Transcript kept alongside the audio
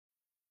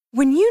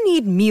When you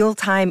need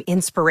mealtime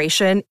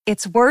inspiration,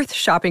 it's worth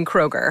shopping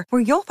Kroger,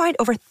 where you'll find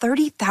over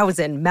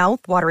 30,000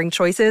 mouth-watering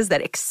choices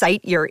that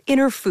excite your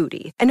inner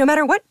foodie. And no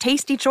matter what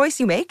tasty choice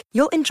you make,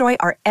 you'll enjoy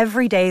our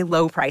everyday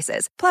low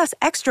prices, plus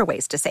extra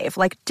ways to save,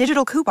 like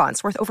digital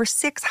coupons worth over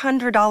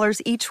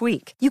 $600 each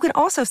week. You can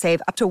also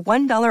save up to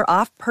 $1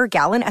 off per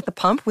gallon at the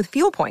pump with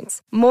fuel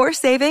points. More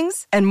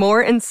savings and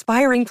more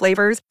inspiring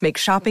flavors make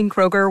shopping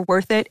Kroger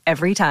worth it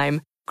every time.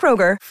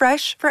 Kroger,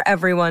 fresh for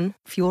everyone.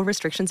 Fuel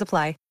restrictions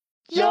apply.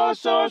 Your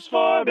source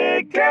for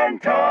Big Ten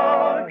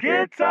talk.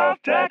 It's Off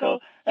Tackle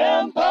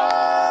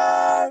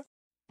Empire.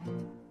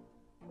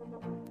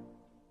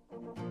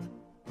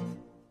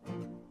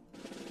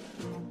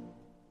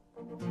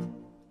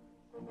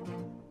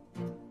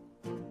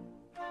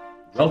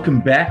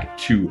 Welcome back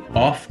to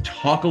Off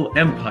Tackle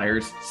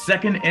Empire's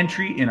second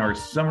entry in our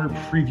summer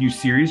preview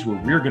series, where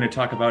we're going to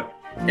talk about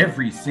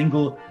every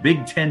single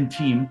Big Ten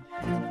team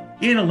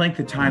in a length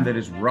of time that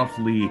is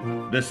roughly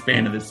the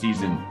span of the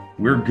season.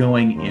 We're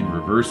going in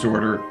reverse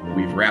order.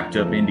 We've wrapped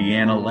up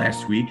Indiana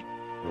last week.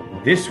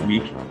 This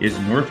week is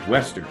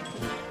Northwestern.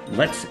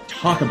 Let's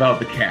talk about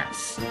the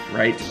Cats,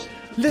 right?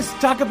 Let's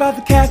talk about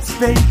the Cats,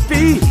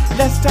 baby.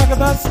 Let's talk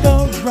about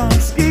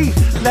Skoronski.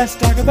 Let's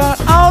talk about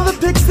all the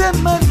picks that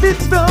might be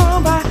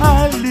thrown by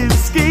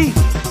Holinsky.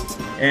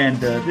 And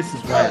this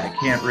is why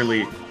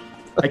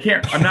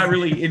I'm not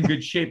really in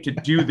good shape to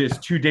do this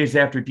 2 days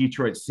after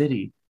Detroit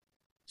City.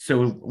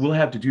 So we'll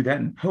have to do that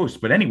in post.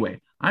 But anyway,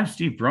 I'm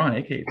Steve Braun,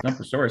 a.k.a.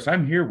 Thumpersaurus.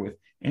 I'm here with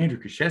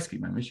Andrew Krzyzewski,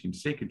 my Michigan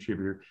State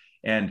contributor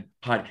and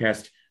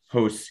podcast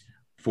host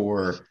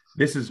for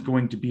this is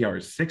going to be our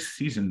sixth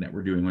season that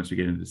we're doing once we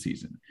get into the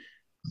season.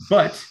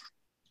 But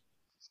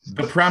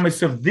the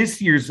promise of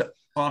this year's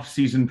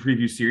off-season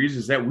preview series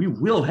is that we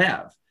will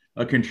have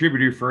a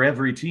contributor for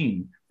every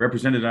team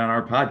represented on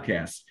our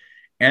podcast.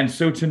 And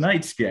so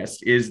tonight's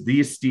guest is the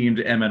esteemed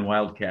MN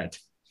Wildcat,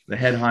 the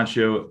head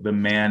honcho, the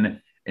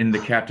man in the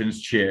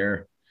captain's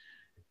chair.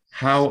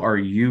 How are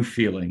you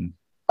feeling?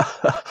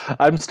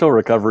 I'm still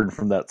recovering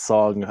from that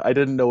song. I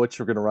didn't know what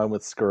you were going to run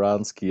with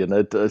Skoronski, and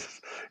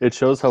it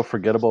shows how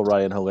forgettable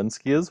Ryan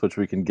Holinsky is, which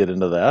we can get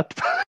into that.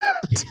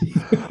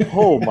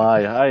 Oh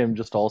my, I am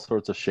just all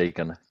sorts of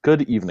shaken.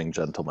 Good evening,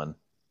 gentlemen.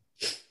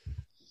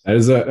 That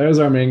is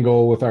our main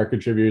goal with our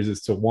contributors,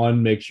 is to,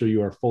 one, make sure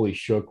you are fully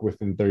shook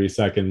within 30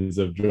 seconds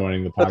of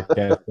joining the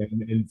podcast.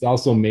 And it's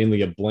also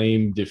mainly a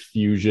blame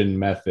diffusion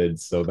method,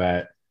 so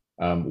that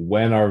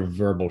when our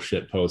verbal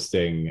shit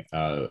posting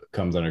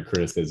comes under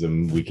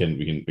criticism, we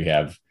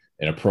have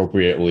an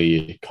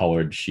appropriately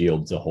colored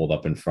shield to hold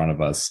up in front of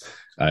us,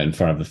 in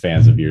front of the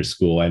fans of your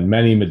school. And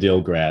many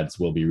Medill grads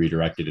will be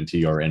redirected into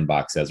your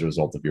inbox as a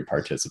result of your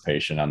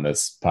participation on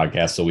this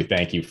podcast. So we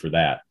thank you for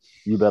that.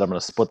 You bet I'm going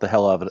to split the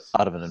hell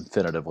out of an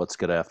infinitive. Let's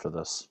get after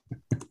this.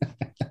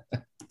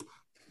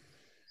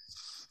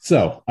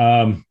 So,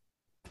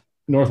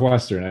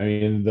 Northwestern, I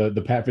mean,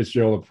 the Pat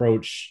Fitzgerald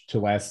approach to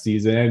last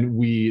season,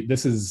 and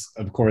this is,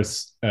 of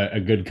course,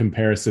 a good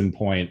comparison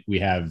point. We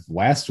have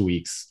last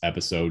week's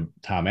episode,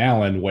 Tom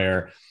Allen,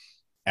 where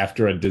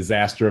after a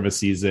disaster of a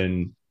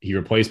season, he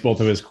replaced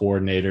both of his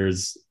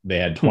coordinators. They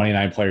had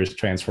 29 players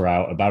transfer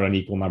out, about an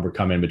equal number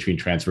come in between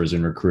transfers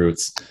and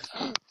recruits.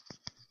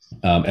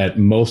 At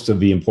most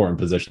of the important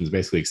positions,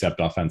 basically except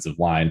offensive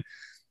line.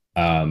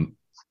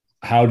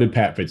 How did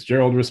Pat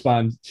Fitzgerald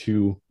respond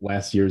to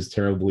last year's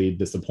terribly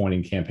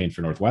disappointing campaign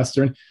for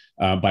Northwestern?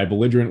 By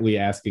belligerently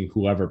asking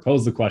whoever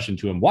posed the question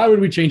to him, why would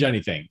we change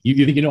anything?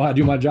 You think you know how to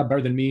do my job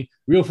better than me?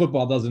 Real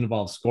football doesn't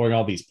involve scoring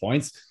all these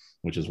points,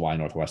 which is why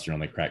Northwestern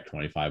only cracked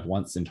 25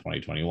 once in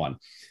 2021.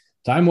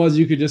 Time was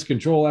you could just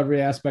control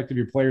every aspect of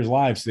your players'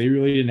 lives. So they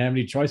really didn't have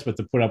any choice but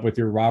to put up with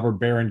your robber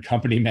baron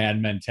company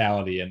man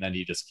mentality. And then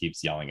he just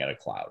keeps yelling at a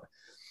cloud.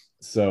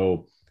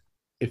 So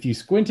if you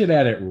squinted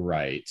at it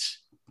right,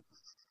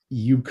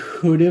 you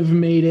could have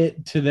made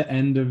it to the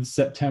end of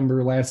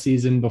September last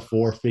season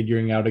before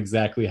figuring out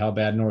exactly how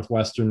bad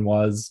Northwestern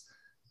was,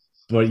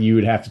 but you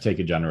would have to take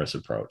a generous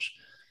approach.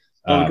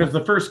 Well, because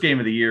the first game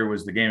of the year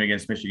was the game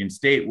against Michigan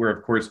State, where,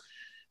 of course,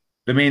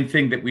 the main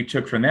thing that we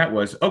took from that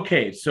was,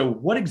 okay, so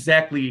what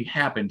exactly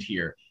happened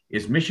here?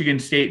 Is Michigan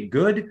State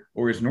good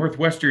or is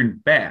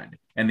Northwestern bad?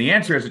 And the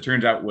answer, as it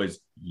turns out,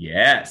 was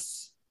yes.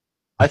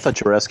 I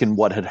thought you were asking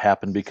what had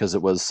happened because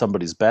it was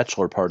somebody's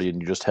bachelor party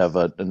and you just have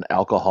an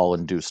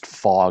alcohol-induced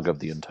fog of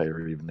the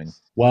entire evening.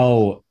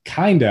 Well,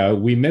 kinda.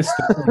 We missed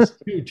the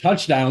first 2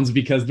 touchdowns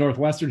because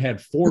Northwestern had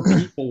 4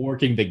 people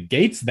working the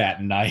gates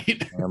that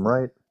night. I'm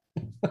right.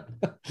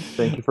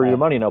 Thank you for your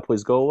money. Now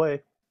please go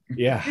away.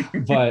 Yeah,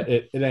 but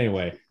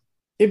anyway,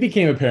 it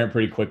became apparent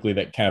pretty quickly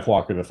that Kenneth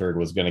Walker III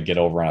was going to get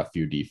over on a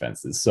few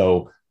defenses.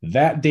 So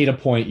that data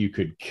point you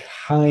could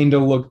kind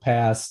of look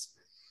past.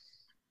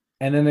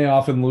 And then they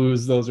often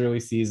lose those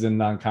early season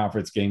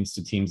non-conference games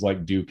to teams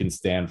like Duke and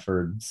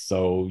Stanford.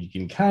 So you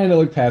can kind of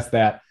look past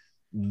that.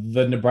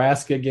 The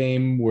Nebraska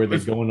game where they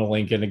go into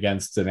Lincoln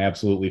against an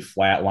absolutely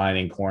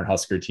flatlining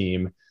Cornhusker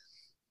team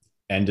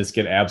and just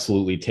get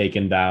absolutely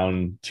taken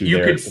down to you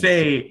their could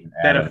say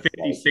that a fault.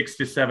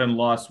 56-7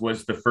 loss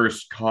was the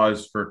first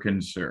cause for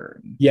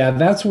concern. Yeah,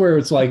 that's where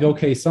it's like,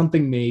 okay,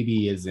 something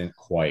maybe isn't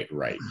quite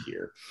right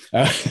here.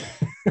 Another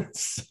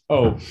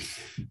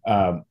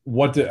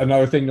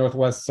thing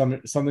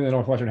something that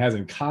Northwestern has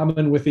in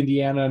common with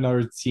Indiana,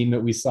 another team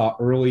that we saw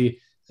early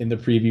in the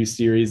preview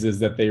series, is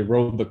that they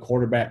rode the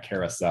quarterback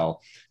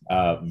carousel.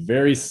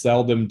 Very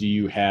seldom do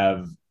you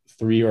have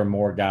 3 or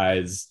more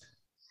guys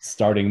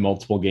starting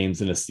multiple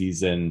games in a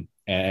season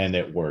and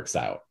it works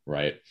out,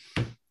 right?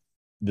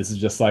 This is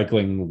just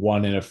cycling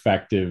one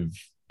ineffective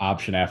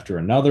option after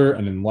another.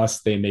 And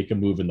unless they make a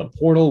move in the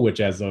portal,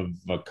 which as of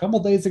a couple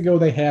days ago,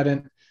 they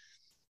hadn't,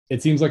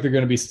 it seems like they're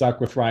going to be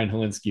stuck with Ryan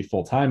Hilinski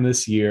full-time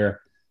this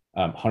year.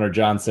 Hunter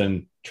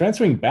Johnson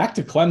transferring back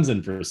to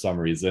Clemson for some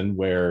reason,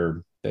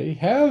 where they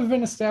have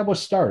an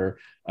established starter.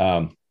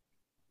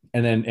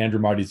 And then Andrew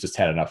Marty's just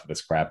had enough of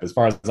this crap. As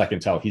far as I can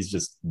tell, he's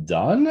just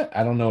done.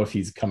 I don't know if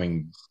he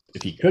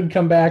could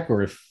come back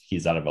or if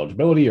he's out of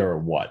eligibility or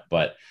what,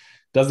 but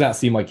does not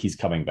seem like he's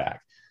coming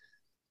back.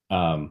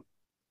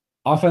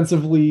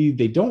 Offensively,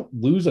 they don't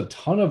lose a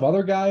ton of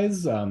other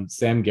guys.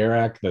 Sam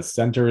Garak, the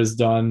center, is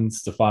done.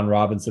 Stephon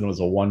Robinson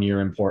was a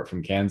 1-year import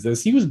from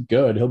Kansas. He was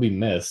good. He'll be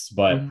missed,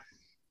 but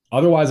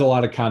otherwise a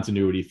lot of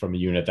continuity from a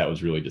unit that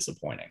was really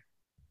disappointing.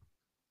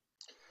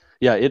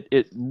 Yeah,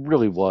 it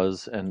really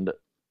was. And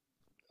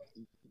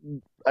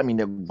I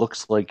mean, it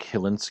looks like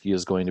Hilinski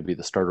is going to be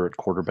the starter at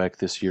quarterback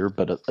this year,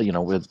 but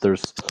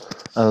there's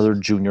another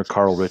junior,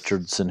 Carl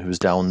Richardson, who's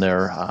down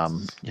there.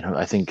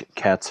 I think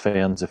Cats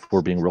fans, if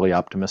we're being really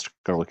optimistic,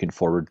 are looking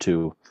forward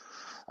to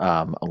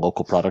a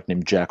local product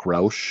named Jack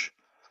Roush,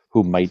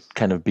 who might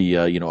kind of be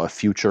a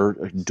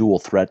future dual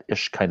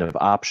threat-ish kind of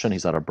option.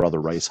 He's out of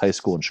Brother Rice High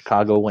School in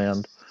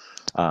Chicagoland.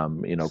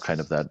 Kind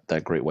of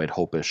that Great White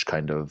Hope-ish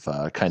kind of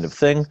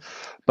thing.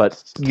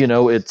 But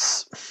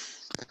it's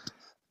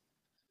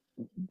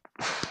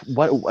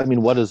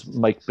what is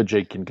Mike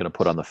Bajakian going to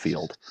put on the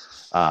field?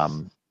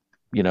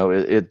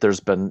 There's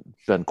been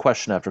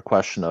question after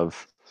question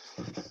of,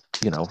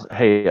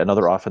 hey,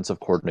 another offensive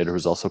coordinator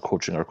who's also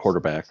coaching our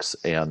quarterbacks,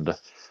 and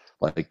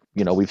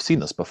we've seen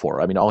this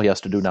before. I mean, all he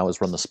has to do now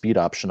is run the speed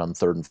option on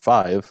 3rd and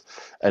 5,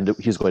 and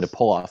he's going to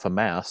pull off a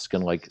mask,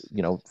 and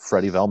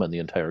Freddie Velman and the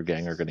entire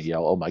gang are going to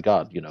yell, "Oh my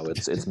God!"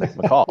 It's Mick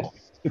McCall.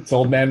 It's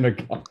Old Man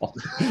McCall.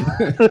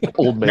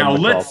 Old Man. Now McCall,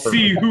 let's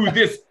see who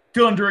this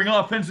thundering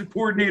offensive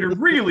coordinator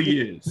really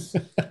is.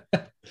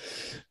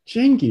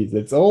 Jinkies,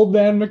 it's Old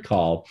Man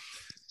McCall.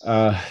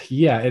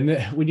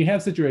 And when you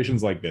have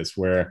situations like this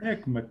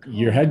where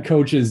your head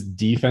coach is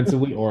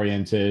defensively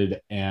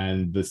oriented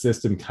and the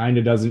system kind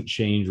of doesn't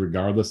change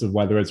regardless of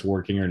whether it's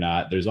working or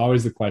not, there's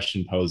always the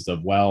question posed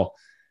of, well,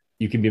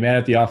 you can be mad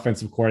at the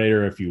offensive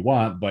coordinator if you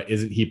want, but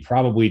isn't he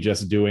probably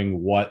just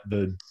doing what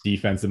the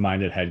defensive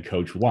minded head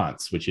coach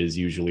wants, which is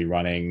usually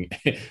running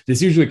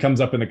this usually comes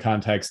up in the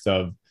context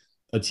of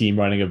a team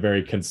running a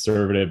very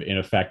conservative,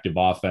 ineffective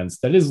offense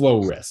that is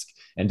low risk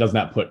and does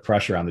not put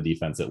pressure on the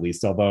defense, at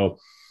least. Although,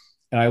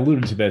 and I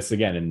alluded to this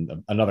again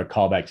in another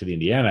callback to the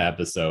Indiana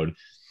episode,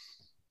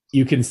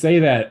 you can say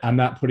that I'm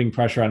not putting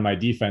pressure on my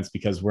defense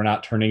because we're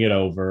not turning it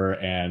over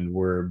and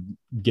we're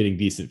getting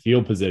decent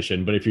field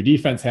position. But if your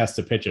defense has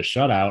to pitch a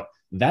shutout,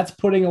 that's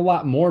putting a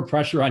lot more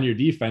pressure on your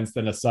defense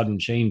than a sudden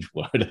change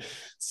would.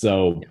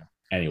 So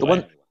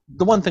anyway.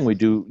 The one thing we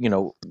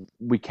do,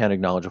 we can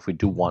acknowledge if we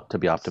do want to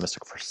be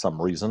optimistic for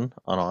some reason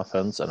on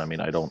offense, and I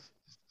mean, I don't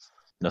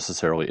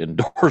necessarily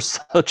endorse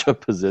such a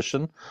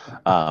position.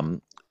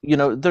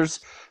 You'll have 2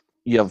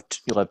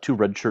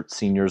 redshirt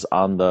seniors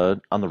on the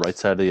right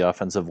side of the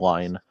offensive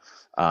line,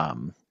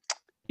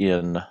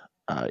 in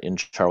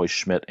Charlie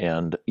Schmidt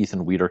and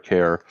Ethan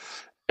Wiederkehr,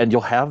 and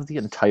you'll have the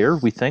entire,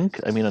 we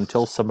think, I mean,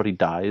 until somebody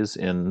dies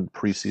in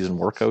preseason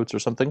workouts or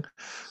something,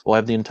 we'll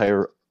have the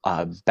entire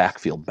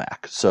backfield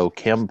back. So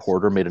Cam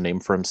Porter made a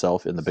name for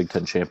himself in the Big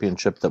Ten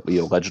championship that we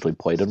allegedly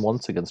played in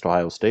once against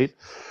Ohio State.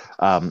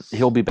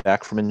 He'll be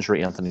back from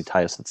injury. Anthony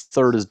Tyus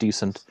III is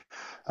decent.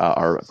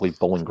 Our, I believe,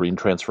 Bowling Green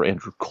transfer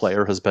Andrew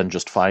Clare has been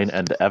just fine,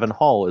 and Evan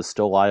Hall is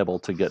still liable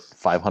to get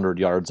 500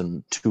 yards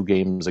in 2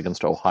 games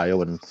against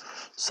Ohio and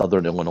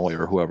Southern Illinois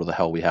or whoever the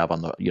hell we have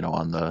on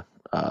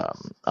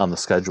the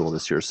schedule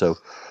this year. So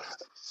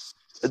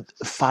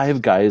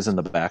 5 guys in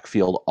the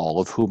backfield,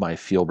 all of whom I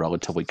feel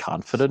relatively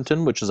confident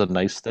in, which is a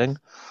nice thing.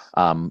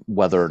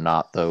 Whether or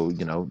not, though,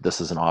 this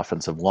is an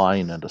offensive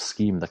line and a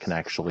scheme that can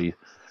actually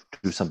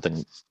do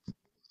something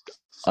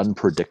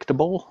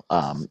unpredictable.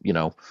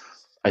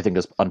 I think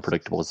as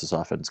unpredictable as this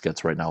offense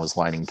gets right now is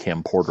lining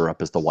Cam Porter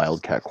up as the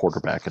Wildcat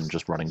quarterback and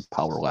just running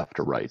power left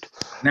or right.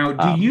 Now,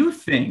 do you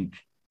think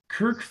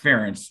Kirk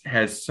Ferentz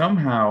has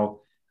somehow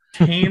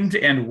tamed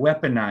and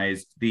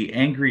weaponized the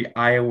angry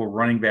Iowa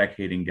running back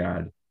hating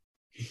god?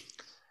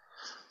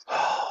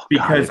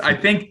 Because I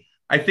think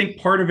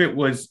part of it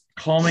was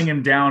calming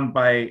him down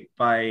by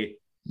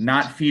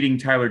not feeding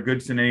Tyler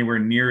Goodson anywhere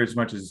near as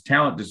much as his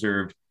talent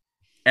deserved.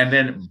 And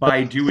then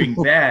by doing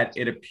that,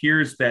 it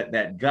appears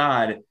that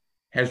God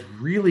has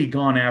really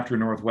gone after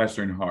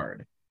Northwestern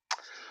hard.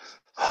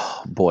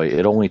 boy,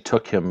 it only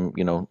took him,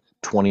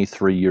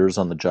 23 years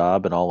on the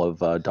job and all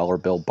of Dollar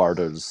Bill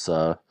Barta's,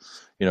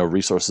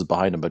 resources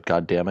behind him. But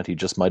God damn it, he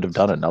just might have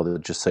done it. Now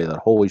that just say that,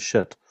 holy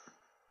shit.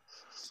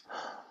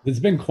 There's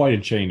been quite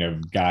a chain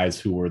of guys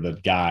who were the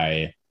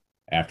guy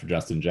after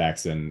Justin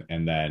Jackson,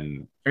 and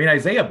then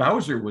Isaiah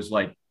Bowser was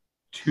like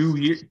 2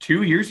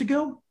 years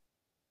ago.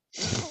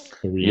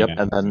 Yep,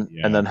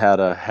 and then had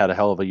a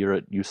hell of a year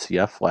at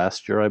UCF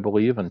last year, I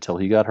believe, until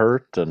he got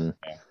hurt. And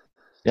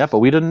but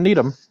we didn't need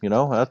him. We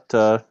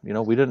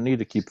didn't need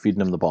to keep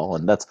feeding him the ball,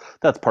 and that's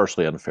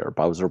partially unfair.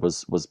 Bowser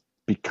was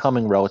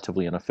becoming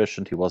relatively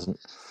inefficient. He wasn't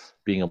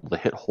being able to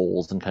hit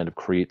holes and kind of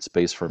create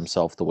space for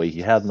himself the way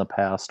he had in the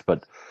past.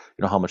 But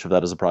how much of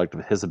that is a product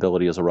of his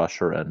ability as a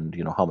rusher, and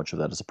how much of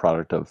that is a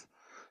product of,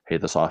 hey,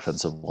 this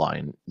offensive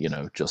line,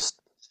 just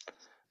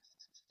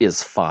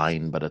is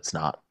fine, but it's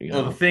not.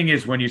 Well, the thing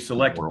is, when you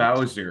select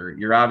Bowser,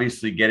 you're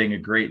obviously getting a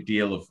great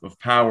deal of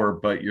power,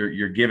 but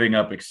you're giving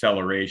up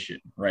acceleration,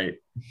 right?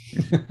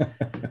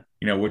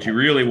 What you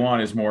really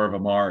want is more of a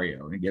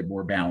Mario and get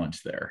more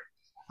balance there.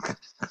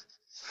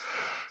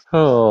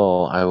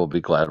 Oh, I will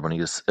be glad when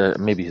he's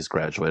maybe he's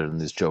graduated and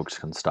these jokes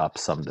can stop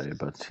someday.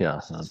 But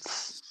yeah,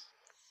 that's.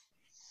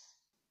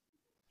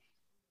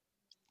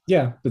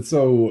 Yeah, but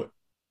so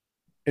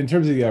in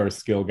terms of the other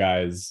skill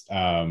guys,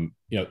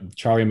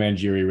 Charlie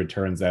Mangieri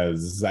returns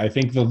as, I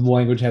think the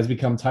language has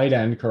become tight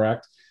end,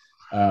 correct?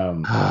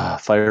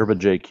 Fire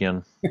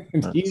Bajakian.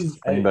 He's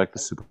bring back the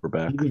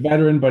superback. He's a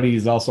veteran, but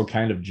he's also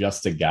kind of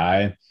just a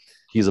guy.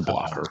 He's a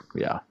blocker.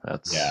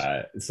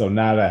 So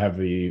not a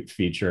heavy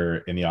feature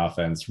in the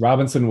offense.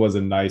 Robinson was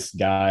a nice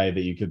guy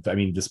that you could,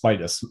 despite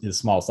his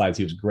small size,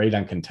 he was great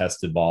on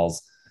contested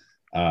balls.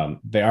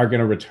 They are going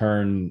to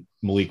return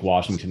Malik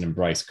Washington and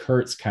Bryce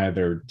Kurtz, kind of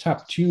their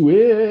top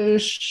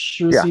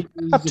two-ish receivers.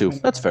 Yeah, top two.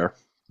 That's fair.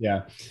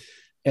 Yeah.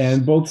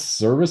 And both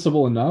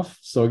serviceable enough.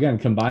 So again,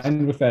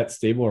 combined with that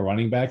stable of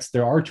running backs,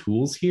 there are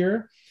tools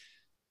here.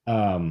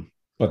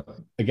 But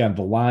again,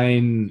 the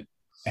line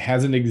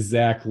hasn't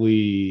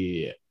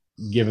exactly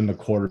given the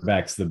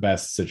quarterbacks the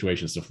best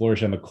situations to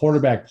flourish. And the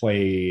quarterback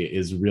play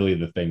is really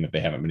the thing that they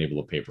haven't been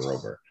able to paper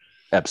over.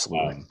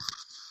 Absolutely.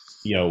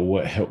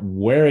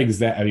 Where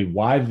exactly,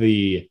 why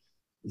the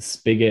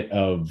spigot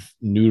of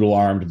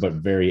noodle-armed but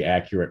very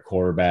accurate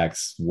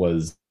quarterbacks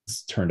was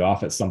turned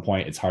off at some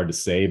point, it's hard to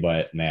say,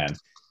 but man,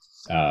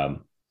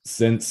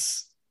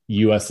 since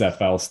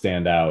USFL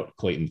standout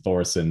Clayton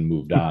Thorson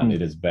moved on,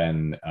 it has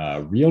been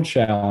a real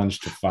challenge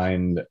to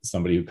find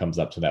somebody who comes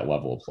up to that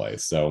level of play.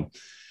 So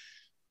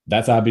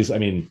that's obvious.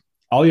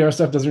 All the other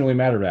stuff doesn't really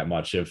matter that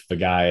much if the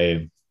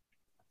guy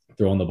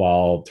throwing the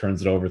ball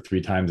turns it over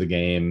 3 times a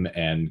game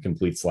and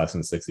completes less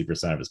than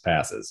 60% of his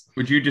passes.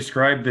 Would you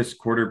describe this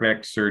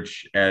quarterback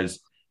search as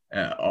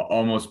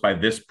almost by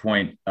this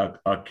point a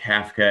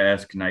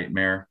Kafka-esque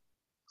nightmare?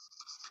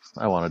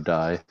 I want to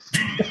die.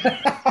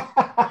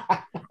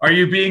 Are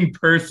you being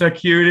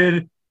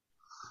persecuted?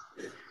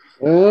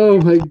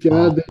 Oh my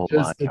God!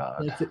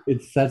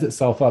 It sets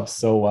itself up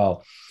so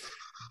well.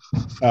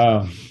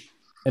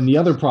 And the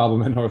other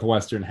problem that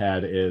Northwestern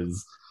had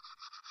is,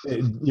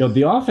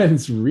 the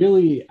offense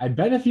really, I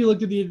bet if you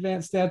looked at the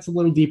advanced stats a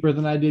little deeper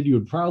than I did, you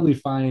would probably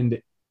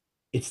find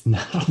it's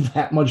not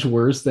that much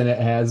worse than it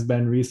has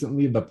been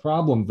recently. The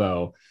problem,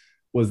 though,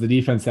 was the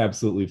defense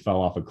absolutely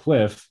fell off a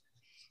cliff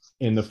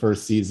in the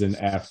first season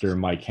after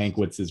Mike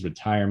Hankwitz's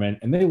retirement,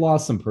 and they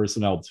lost some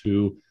personnel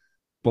too.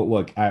 But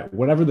look,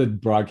 whatever the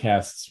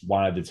broadcasts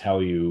wanted to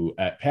tell you,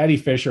 Patty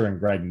Fisher and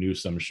Greg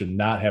Newsome should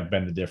not have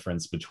been the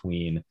difference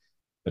between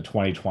the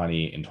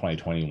 2020 and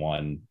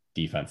 2021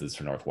 defenses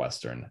for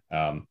Northwestern.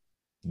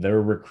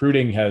 Their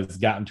recruiting has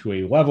gotten to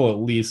a level at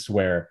least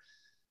where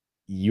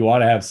you ought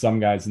to have some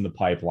guys in the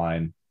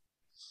pipeline.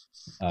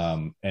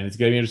 And it's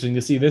going to be interesting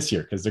to see this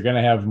year because they're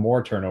going to have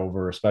more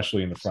turnover,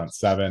 especially in the front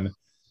seven.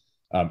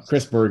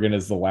 Chris Bergen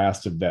is the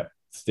last of that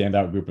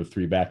standout group of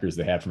 3 backers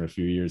they had from a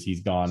few years.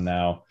 He's gone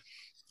now.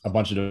 A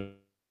bunch of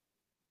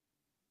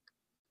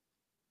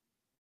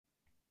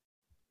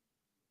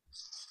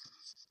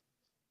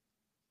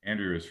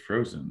Andrew is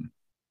frozen.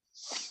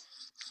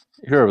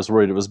 Here, I was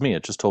worried it was me.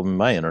 It just told me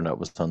my internet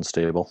was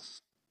unstable.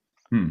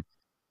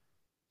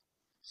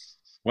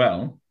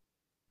 Well,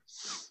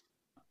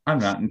 I'm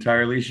not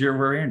entirely sure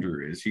where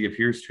Andrew is. He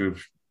appears to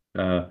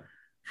have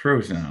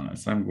frozen on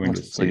us. I'm going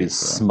to say he's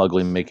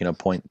smugly making a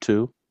point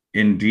too.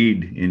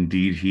 Indeed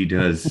he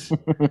does.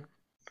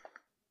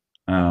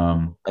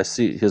 I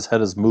see his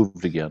head has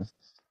moved again.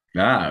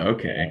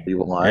 Okay. Are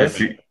you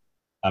alive?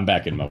 I'm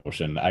back in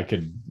motion. I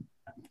could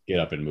get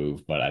up and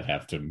move, but I'd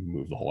have to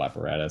move the whole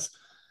apparatus.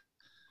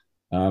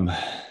 Anyway,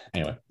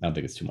 I don't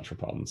think it's too much of a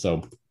problem.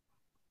 So,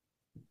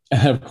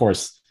 of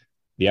course,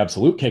 the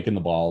absolute kick in the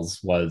balls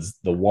was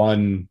the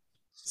one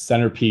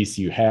centerpiece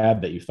you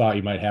had that you thought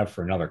you might have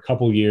for another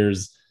couple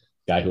years.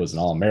 Guy who was an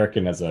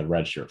All-American as a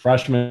redshirt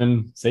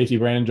freshman, safety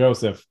Brandon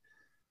Joseph,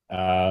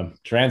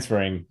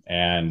 transferring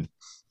and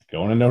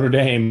going to Notre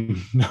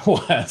Dame, no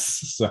less.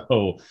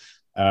 So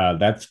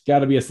that's got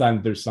to be a sign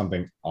that there's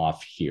something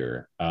off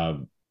here.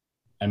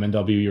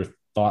 MNW, your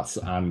thoughts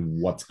on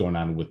what's going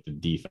on with the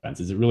defense?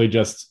 Is it really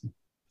just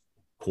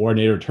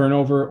coordinator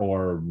turnover,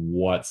 or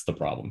what's the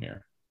problem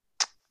here?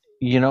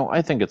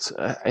 I think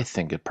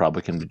it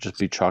probably can just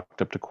be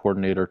chalked up to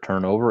coordinator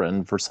turnover,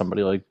 and for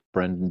somebody like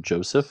Brendan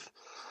Joseph,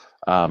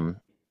 in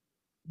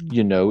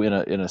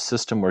a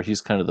system where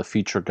he's kind of the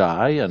feature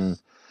guy, and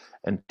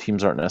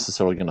teams aren't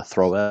necessarily going to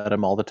throw at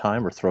him all the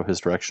time or throw his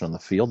direction on the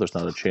field. There's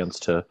not a chance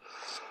to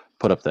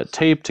put up that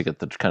tape to get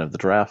the kind of the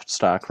draft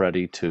stock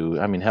ready to,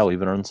 hell,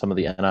 even earn some of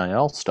the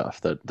NIL stuff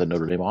that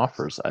Notre Dame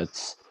offers.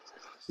 It's,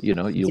 you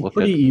look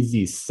pretty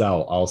easy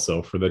sell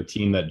also for the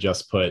team that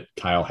just put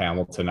Kyle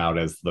Hamilton out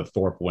as the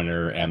Thorpe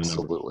winner and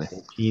absolutely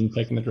 14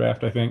 pick in the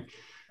draft, I think.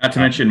 Not to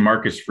mention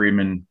Marcus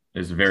Freeman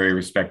is a very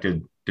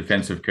respected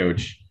defensive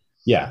coach.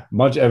 Yeah,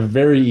 a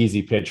very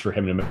easy pitch for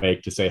him to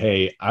make, to say,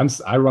 hey,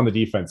 I run the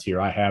defense here.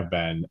 I have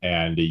been,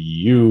 and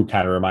you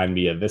kind of remind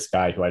me of this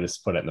guy who I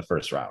just put it in the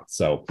first round.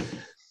 So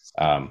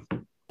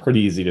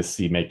pretty easy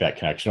to make that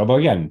connection. Although,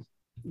 again,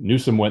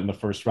 Newsome went in the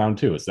first round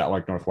too. It's not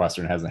like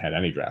Northwestern hasn't had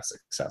any draft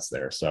success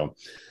there. So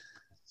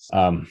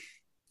we'll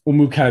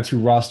move kind of to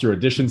roster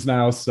additions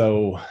now.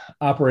 So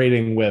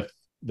operating with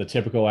the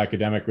typical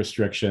academic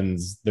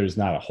restrictions, there's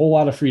not a whole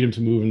lot of freedom to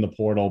move in the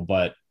portal,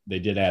 but they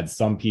did add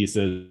some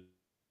pieces.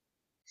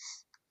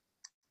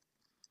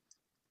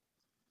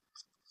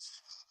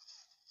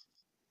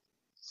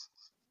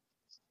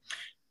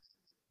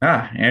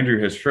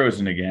 Andrew has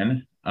frozen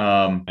again.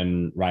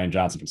 And Ryan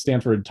Johnson from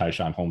Stanford,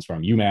 Tyshawn Holmes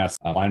from UMass,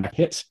 Line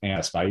Pitt,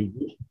 and Spy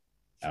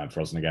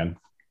frozen again.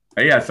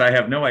 Yes, I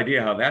have no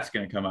idea how that's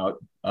going to come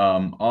out.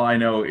 All I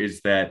know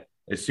is that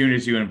as soon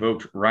as you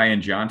invoked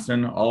Ryan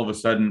Johnson, all of a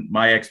sudden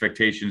my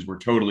expectations were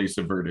totally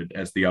subverted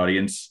as the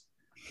audience.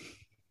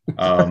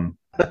 I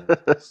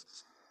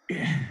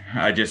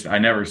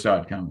never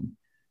saw it coming.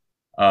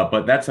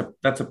 But that's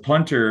a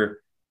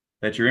punter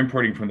that you're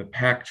importing from the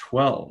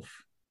Pac-12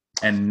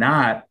 and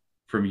not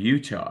from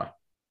Utah.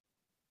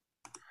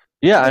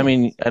 Yeah,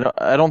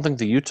 I don't think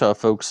the Utah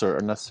folks are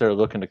necessarily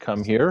looking to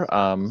come here,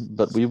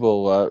 but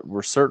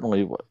we're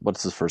certainly,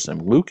 what's his first name?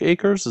 Luke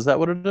Akers, is that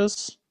what it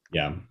is?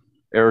 Yeah.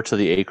 Heir to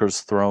the Akers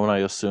throne, I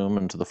assume,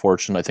 and to the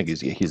fortune. I think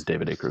he's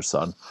David Akers'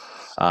 son.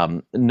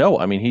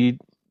 He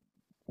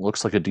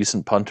looks like a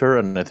decent punter,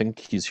 and I think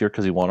he's here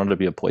because he wanted to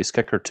be a place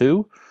kicker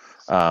too.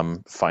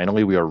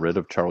 Finally, we are rid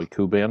of Charlie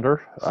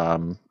Kubander.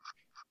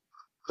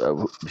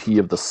 He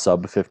of the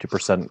sub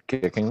 50%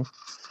 kicking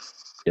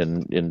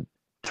in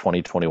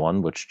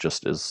 2021, which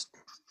just is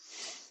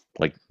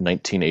like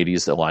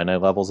 1980s Illini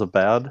levels of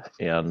bad.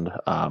 And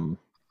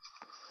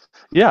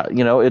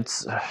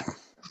it's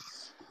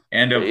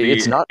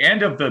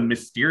of the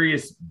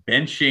mysterious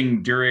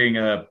benching during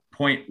a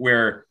point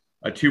where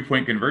a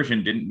 2-point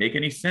conversion didn't make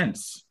any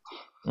sense.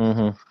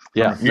 Mm-hmm.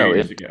 Yeah,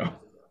 years ago.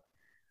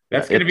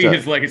 That's going to be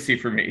his legacy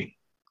for me.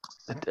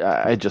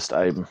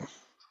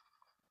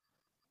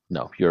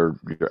 You're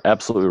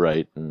absolutely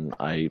right, and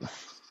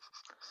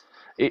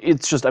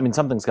it's just,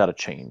 something's got to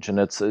change, and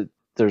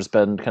there's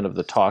been kind of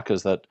the talk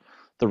is that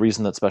the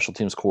reason that special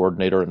teams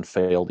coordinator and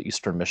failed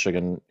Eastern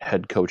Michigan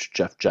head coach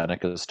Jeff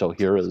Janik is still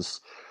here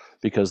is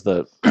because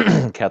the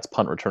Cats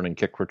punt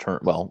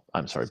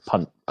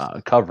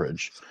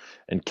coverage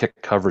and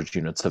kick coverage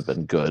units have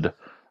been good.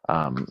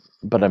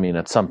 But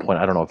at some point,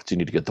 I don't know if you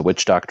need to get the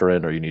witch doctor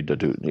in, or you need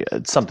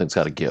to something's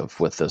got to give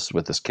with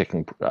this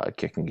kicking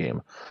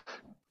game.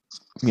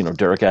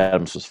 Derek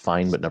Adams was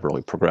fine, but never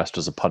really progressed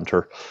as a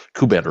punter.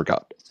 Kubander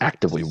got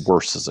actively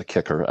worse as a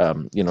kicker.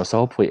 So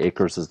hopefully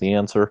Akers is the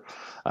answer.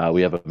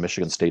 We have a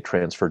Michigan State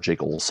transfer,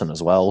 Jake Olson,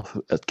 as well,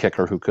 a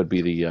kicker who could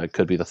be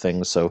the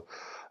thing. So,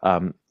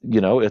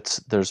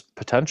 there's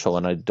potential,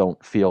 and I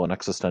don't feel an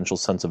existential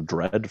sense of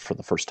dread for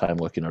the first time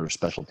looking at our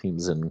special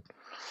teams in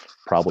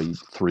probably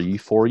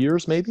 3-4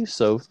 years, maybe.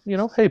 So,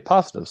 hey,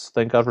 positives.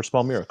 Thank God for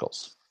small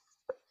miracles.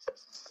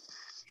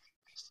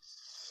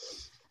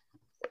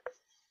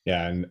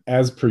 Yeah, and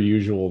as per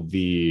usual,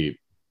 the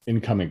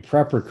incoming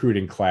prep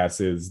recruiting class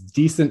is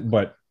decent,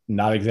 but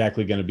not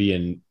exactly going to be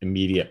an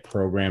immediate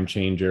program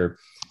changer.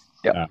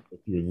 Yep. If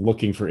you're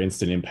looking for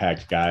instant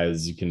impact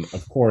guys, you can,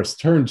 of course,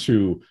 turn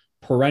to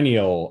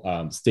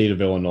perennial state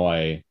of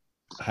Illinois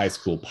high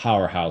school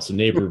powerhouse,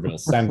 Naperville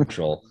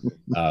Central,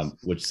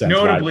 which sends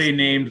notably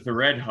named the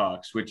Red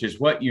Hawks, which is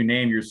what you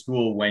name your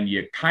school when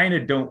you kind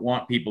of don't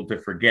want people to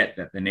forget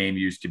that the name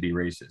used to be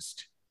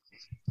racist.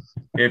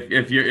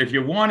 If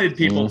you wanted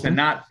people to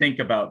not think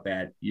about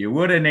that, you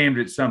would have named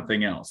it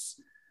something else.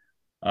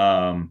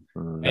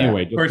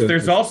 Anyway, of course,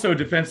 there's also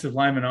defensive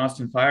lineman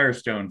Austin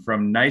Firestone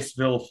from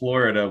Niceville,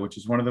 Florida, which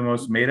is one of the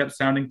most made-up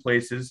sounding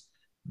places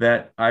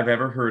that I've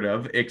ever heard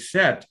of,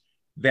 except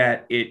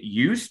that it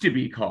used to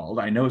be called,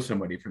 I know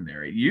somebody from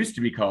there, it used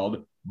to be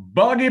called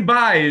Boggy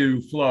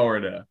Bayou,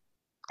 Florida.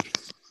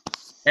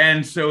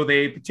 And so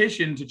they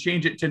petitioned to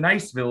change it to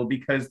Niceville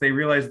because they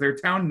realized their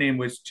town name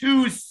was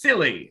too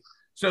silly.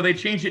 So they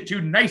changed it to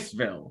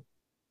Niceville.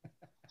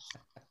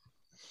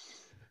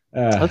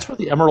 That's where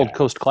the Emerald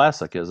Coast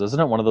Classic is, isn't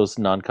it? One of those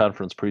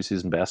non-conference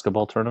preseason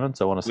basketball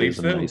tournaments. I want to say it's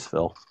in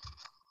Niceville.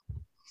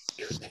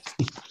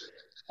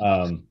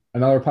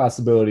 Another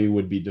possibility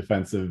would be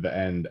defensive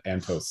end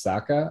Anto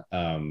Saka,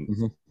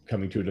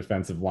 coming to a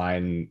defensive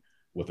line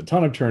with a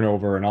ton of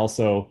turnover, and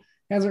also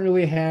hasn't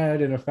really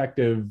had an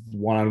effective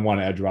one-on-one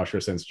edge rusher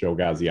since Joe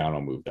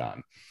Gaziano moved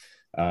on.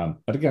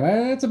 But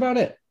again, that's about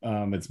it.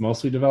 It's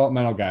mostly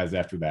developmental guys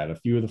after that. A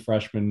few of the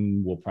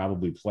freshmen will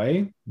probably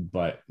play,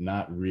 but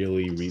not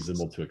really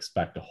reasonable to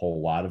expect a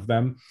whole lot of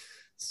them.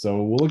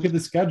 So we'll look at the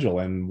schedule,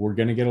 and we're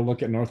going to get a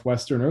look at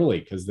Northwestern early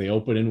because they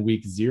open in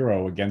week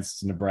 0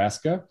 against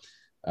Nebraska,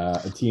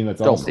 a team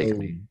that's also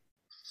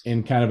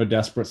in kind of a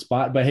desperate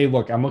spot. But hey,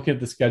 look, I'm looking at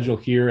the schedule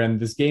here, and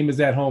this game is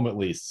at home at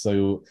least.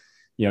 So,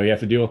 you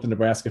have to deal with the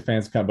Nebraska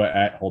fans.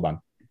 But hold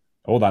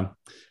on.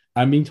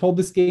 I'm being told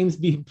this game's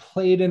being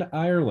played in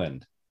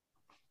Ireland.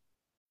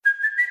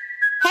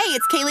 Hey,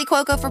 it's Kaylee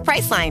Cuoco for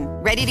Priceline.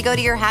 Ready to go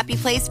to your happy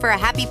place for a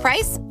happy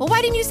price? Well,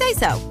 why didn't you say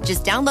so?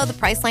 Just download the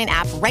Priceline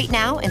app right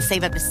now and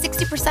save up to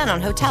 60%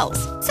 on hotels.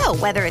 So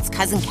whether it's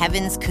Cousin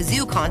Kevin's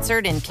Kazoo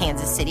Concert in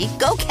Kansas City,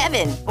 go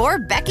Kevin, or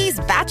Becky's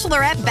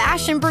Bachelorette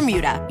Bash in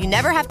Bermuda, you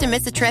never have to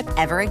miss a trip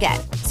ever again.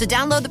 So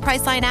download the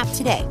Priceline app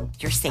today.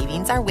 Your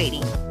savings are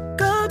waiting.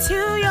 Go to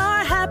your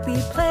happy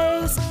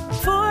place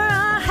for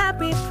a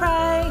happy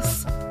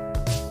price.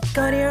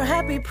 Go to your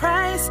happy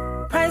price,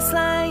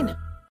 Priceline.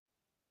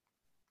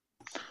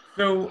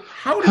 So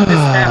how did this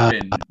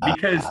happen?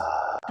 Because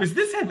does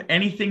this have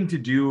anything to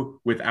do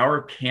with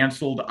our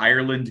canceled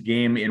Ireland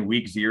game in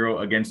week 0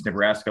 against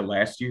Nebraska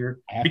last year?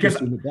 Because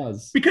it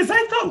does. Because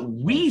I thought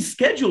we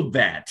scheduled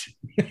that.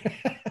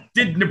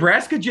 Did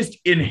Nebraska just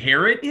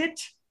inherit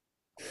it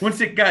once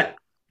it got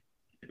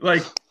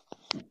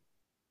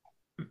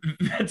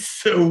that's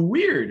so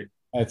weird.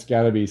 It's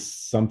got to be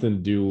something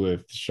to do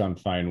with Sean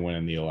Fine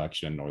winning the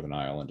election in Northern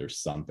Ireland or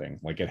something.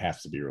 It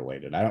has to be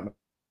related. I don't know.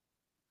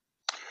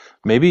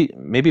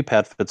 Maybe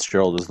Pat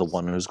Fitzgerald is the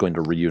one who's going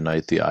to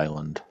reunite the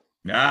island.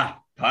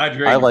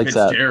 Padre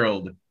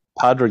Fitzgerald.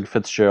 Padre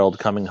Fitzgerald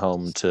coming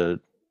home to.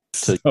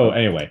 So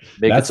anyway,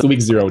 that's the week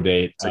 0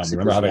 date.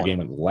 Remember how that game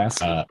went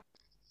last?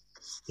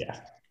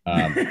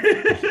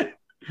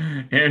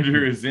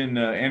 Andrew is in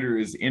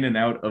and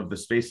out of the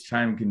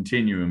space-time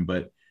continuum,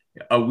 but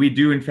we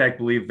do in fact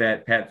believe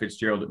that Pat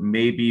Fitzgerald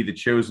may be the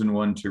chosen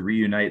one to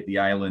reunite the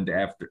island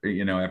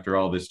after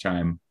all this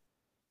time.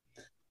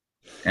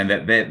 And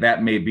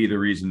that may be the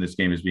reason this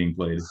game is being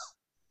played.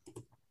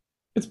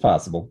 It's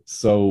possible.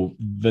 So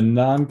the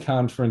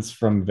non-conference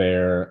from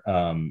there,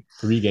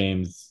 3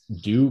 games.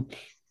 Duke.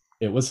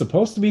 It was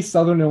supposed to be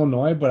Southern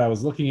Illinois, but I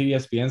was looking at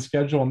ESPN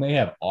schedule and they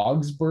have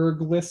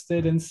Augsburg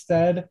listed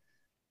instead.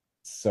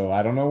 So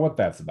I don't know what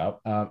that's about.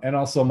 And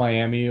also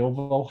Miami of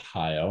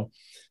Ohio.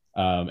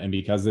 And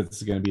because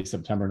it's going to be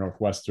September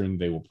Northwestern,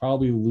 they will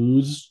probably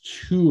lose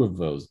 2 of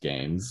those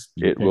games.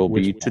 It will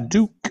be to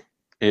Duke.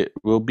 It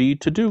will be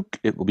to Duke.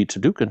 It will be to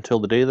Duke until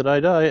the day that I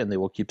die, and they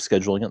will keep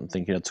scheduling it and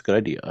thinking it's a good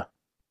idea.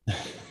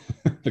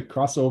 The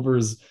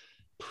crossover's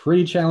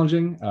pretty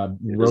challenging.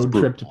 Road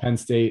trip to Penn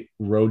State,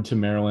 road to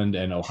Maryland,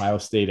 and Ohio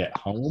State at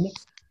home.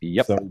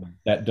 Yep. So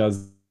that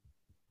does.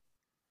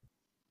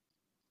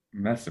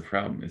 And that's the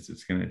problem, is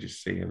it's going to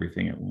just say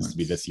everything at once. To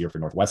be this year for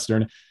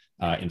Northwestern.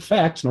 In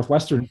fact,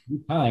 Northwestern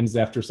 2 times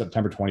after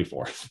September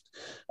 24th.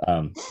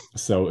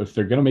 So if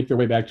they're going to make their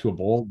way back to a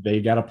bowl, they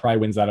got to pry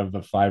wins out of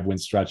a 5-win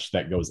stretch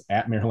that goes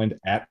at Maryland,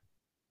 at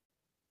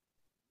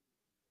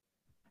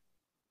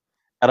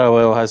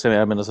Ohio State,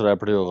 at Minnesota, at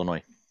Purdue,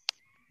 Illinois.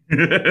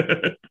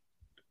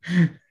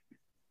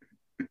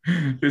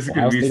 This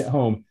Ohio State at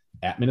home,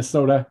 at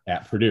Minnesota,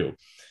 at Purdue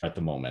at the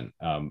moment.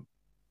 I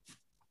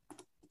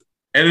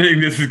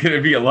think this is going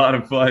to be a lot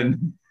of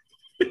fun.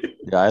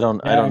 Yeah,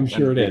 I'm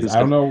sure it is. I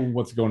don't know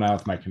what's going on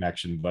with my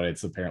connection, but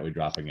it's apparently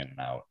dropping in and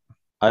out.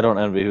 I don't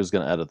envy who's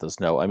going to edit this.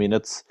 No, I mean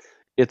it's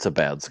a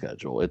bad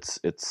schedule. It's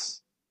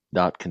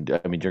not.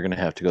 I mean, you're going to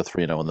have to go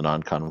 3-0 in the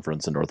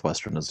non-conference, and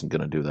Northwestern isn't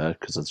going to do that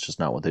because it's just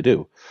not what they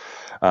do.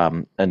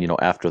 And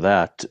after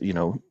that,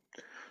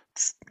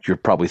 you're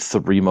probably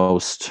 3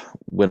 most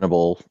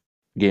winnable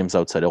games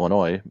outside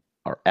Illinois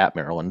are at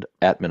Maryland,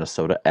 at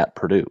Minnesota, at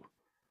Purdue.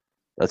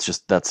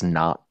 That's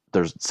not.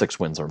 There's 6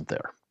 wins aren't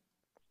there.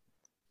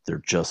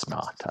 They're just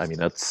not. I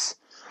mean, it's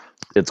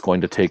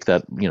going to take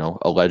that,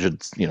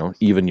 alleged,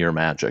 even year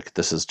magic.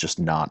 This is just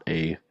not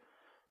a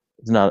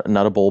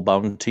bowl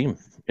bound team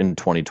in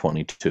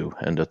 2022.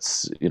 And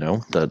it's,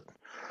 that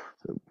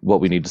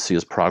what we need to see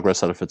is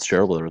progress out of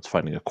Fitzgerald, whether it's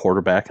finding a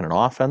quarterback and an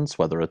offense,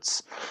 whether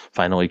it's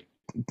finally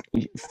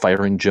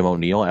firing Jim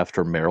O'Neill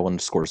after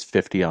Maryland scores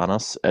 50 on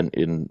us and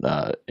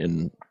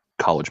in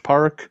College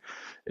Park.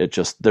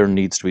 There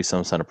needs to be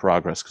some sign of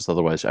progress, because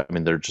otherwise, I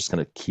mean, they're just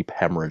going to keep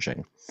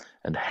hemorrhaging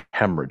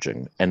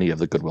any of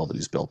the goodwill that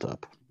he's built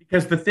up.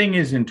 Because the thing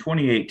is, in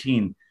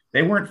 2018,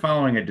 they weren't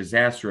following a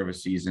disaster of a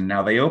season.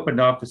 Now, they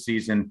opened off the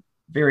season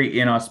very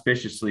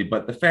inauspiciously,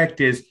 but the fact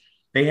is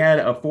they had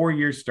a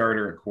 4-year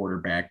starter at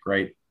quarterback,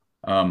 right?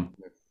 A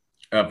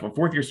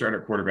 4th-year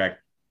starter at quarterback.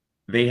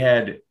 They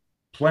had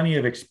plenty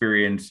of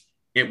experience.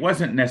 It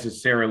wasn't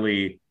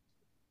necessarily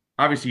 –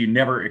 obviously, you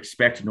never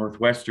expect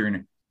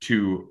Northwestern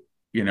to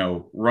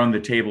run the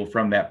table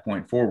from that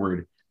point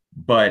forward.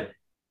 But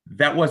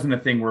that wasn't a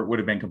thing where it would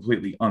have been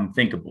completely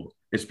unthinkable,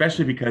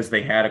 especially because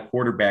they had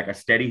a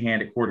steady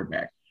hand at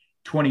quarterback.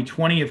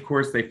 2020, of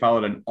course, they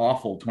followed an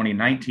awful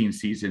 2019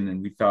 season,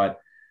 and we thought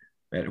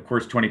that, of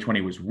course,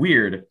 2020 was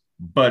weird.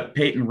 But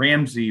Peyton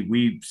Ramsey,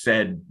 we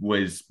said,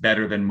 was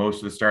better than most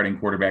of the starting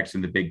quarterbacks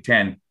in the Big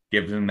Ten,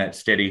 gives them that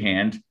steady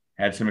hand,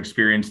 had some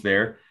experience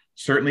there.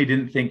 Certainly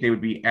didn't think they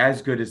would be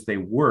as good as they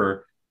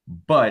were,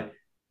 but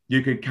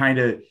you could kind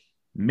of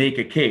make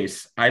a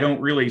case. I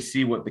don't really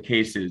see what the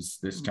case is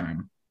this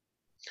time.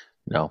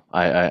 No,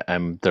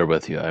 I'm there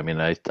with you. I mean,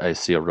 I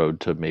see a road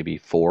to maybe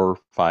 4 or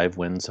 5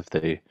 wins if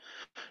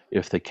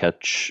they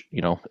catch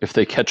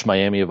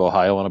Miami of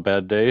Ohio on a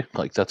bad day.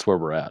 Like, that's where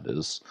we're at,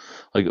 is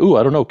like, ooh,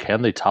 I don't know,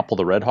 can they topple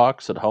the Red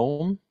Hawks at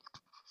home?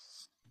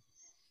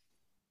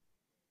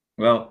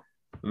 Well,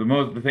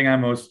 the thing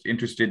I'm most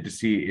interested to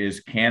see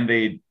is, can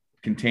they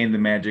contain the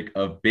magic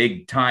of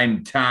big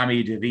time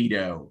Tommy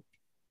DeVito?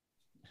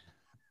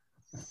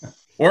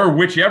 Or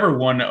whichever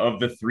one of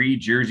the 3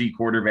 Jersey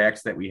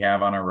quarterbacks that we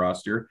have on our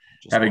roster,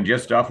 having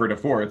just offered a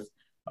 4th,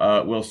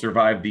 will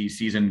survive the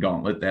season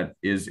gauntlet that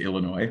is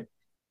Illinois.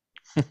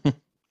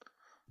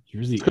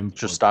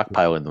 Just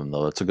stockpiling them,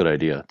 though. That's a good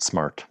idea. It's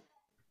smart.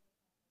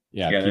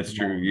 Yeah, that's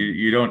true.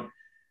 You don't.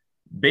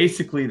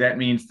 Basically, that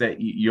means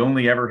that you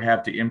only ever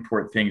have to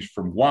import things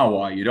from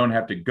Wawa. You don't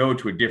have to go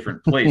to a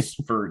different place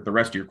for the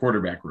rest of your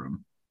quarterback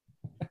room.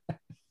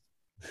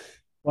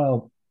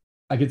 Well,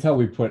 I could tell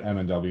we put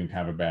M&W in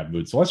kind of a bad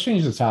mood. So let's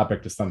change the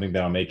topic to something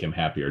that'll make him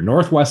happier.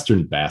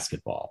 Northwestern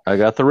basketball. I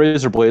got the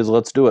razor blades.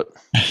 Let's do it.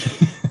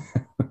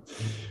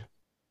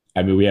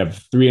 I mean, we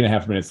have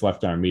 3.5 minutes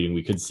left in our meeting.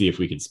 We could see if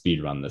we could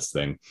speed run this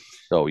thing.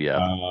 Oh, yeah.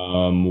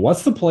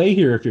 What's the play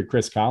here if you're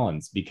Chris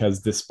Collins?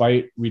 Because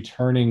despite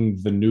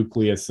returning the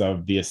nucleus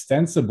of the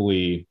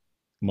ostensibly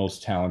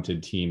most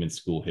talented team in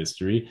school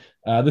history,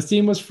 this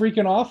team was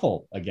freaking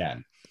awful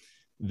again.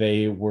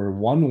 They were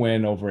 1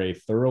 win over a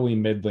thoroughly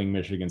middling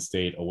Michigan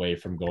State away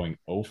from going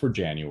 0 for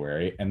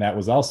January, and that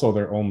was also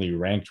their only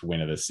ranked win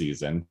of the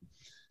season.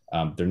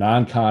 Their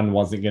non-con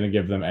wasn't going to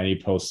give them any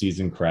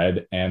postseason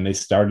cred, and they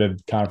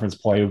started conference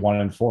play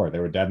 1-4. They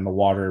were dead in the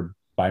water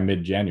by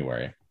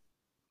mid-January.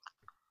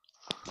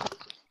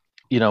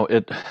 To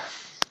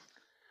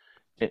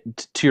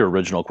your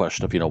original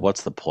question of,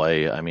 what's the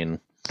play? I mean,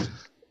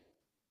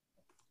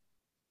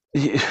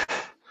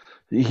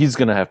 he's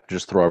going to have to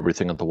just throw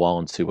everything at the wall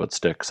and see what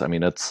sticks. I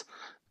mean,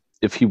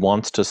 if he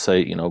wants to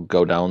say,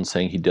 go down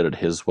saying he did it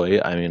his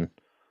way, I mean,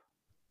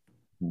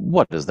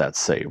 what does that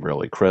say,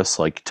 really, Chris?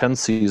 Like, 10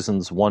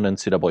 seasons, 1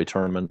 NCAA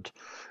tournament,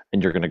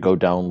 and you're going to go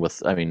down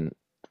with, I mean,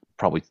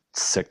 probably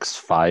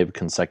 5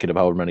 consecutive,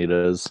 however many it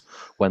is,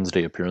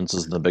 Wednesday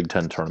appearances in the Big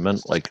Ten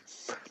tournament. Like,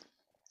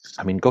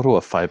 I mean, go to a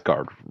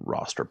 5-guard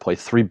roster, play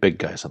 3 big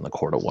guys on the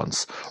court at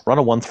once, run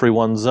a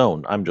 1-3-1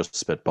 zone. I'm just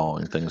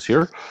spitballing things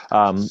here.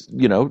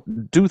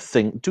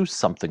 Do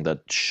something that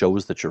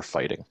shows that you're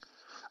fighting.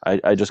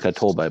 I just got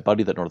told by a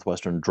buddy that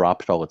Northwestern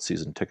dropped all its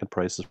season ticket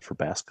prices for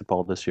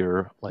basketball this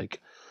year.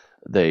 Like,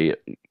 they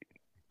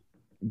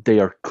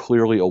are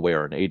clearly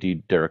aware, and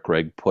AD Derek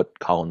Gregg put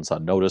Collins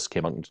on notice,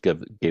 came out and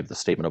gave the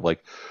statement of,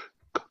 like,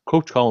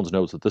 Coach Collins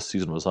knows that this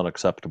season was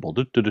unacceptable.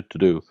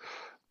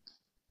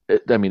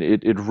 I mean,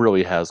 it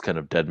really has kind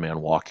of dead man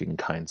walking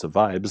kinds of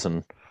vibes,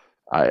 and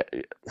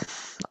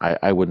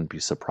I wouldn't be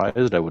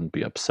surprised. I wouldn't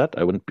be upset.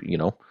 I wouldn't be,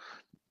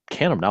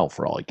 can him now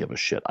for all I give a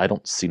shit. I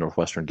don't see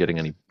Northwestern getting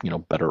any,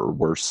 better or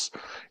worse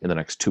in the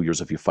next 2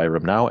 years if you fire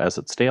him now. As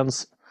it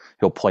stands,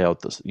 he'll play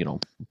out the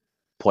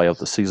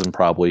season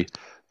probably.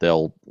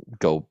 They'll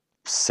go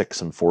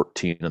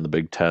 6-14 in the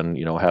Big Ten,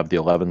 have the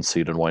 11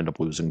 seed and wind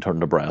up losing to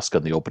Nebraska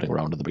in the opening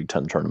round of the Big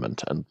Ten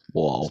tournament, and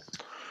we'll all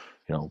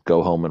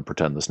go home and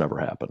pretend this never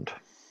happened.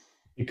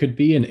 It could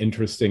be an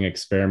interesting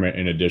experiment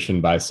in addition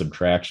by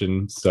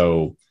subtraction.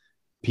 So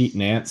Pete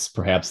Nance,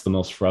 perhaps the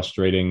most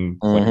frustrating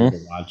player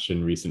to watch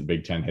in recent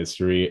Big Ten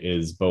history,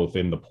 is both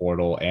in the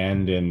portal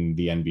and in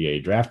the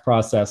NBA draft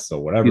process. So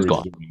whatever he's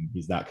doing,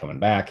 he's not coming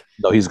back.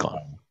 No, he's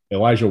gone.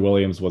 Elijah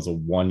Williams was a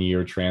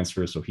 1-year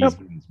transfer, so he's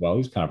good as well.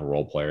 He's kind of a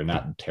role player,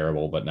 not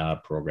terrible, but not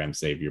a program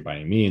savior by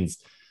any means.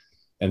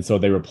 And so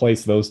they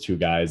replaced those 2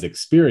 guys,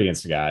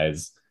 experienced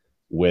guys,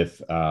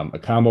 with a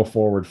combo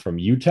forward from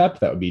UTEP,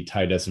 that would be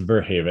Titus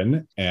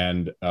Verhaven,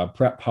 and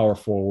prep power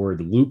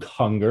forward Luke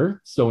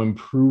Hunger, so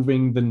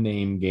improving the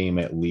name game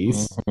at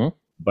least.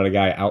 But a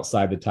guy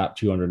outside the top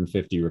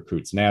 250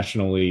 recruits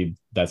nationally.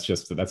 That's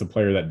a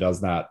player that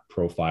does not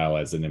profile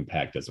as an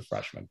impact as a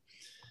freshman.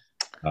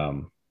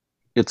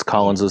 It's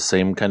Collins'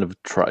 same kind of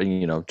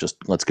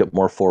just let's get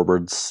more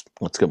forwards,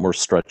 let's get more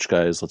stretch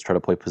guys, let's try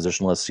to play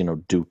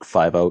positionless, Duke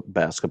 5-out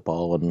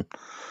basketball, and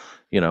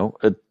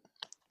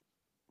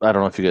I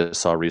don't know if you guys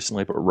saw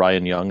recently, but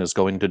Ryan Young is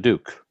going to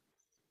Duke.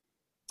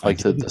 Like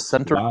the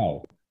center,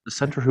 the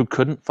center who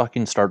couldn't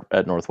fucking start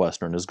at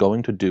Northwestern is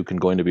going to Duke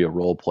and going to be a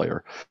role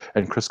player.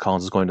 And Chris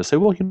Collins is going to say,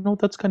 well,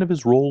 that's kind of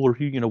his role, or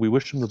we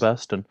wish him the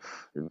best. And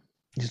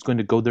he's going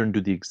to go there and do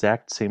the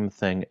exact same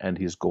thing. And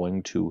he's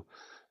going to,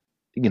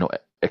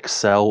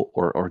 excel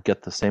or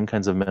get the same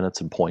kinds of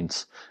minutes and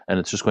points, and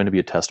it's just going to be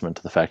a testament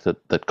to the fact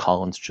that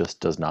Collins just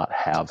does not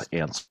have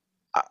answers.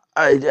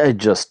 I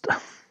just,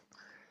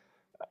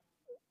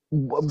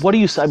 what do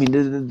you say? I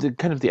mean, the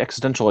kind of the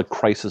existential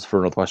crisis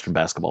for Northwestern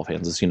basketball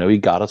fans is, he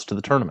got us to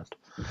the tournament.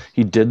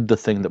 He did the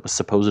thing that was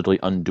supposedly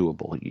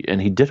undoable,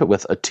 and he did it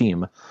with a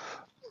team.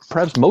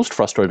 Perhaps most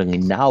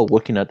frustratingly now,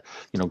 looking at,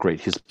 great,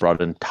 he's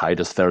brought in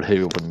Titus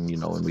Verhoeven,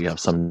 and we have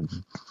some,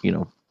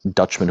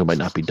 Dutchman who might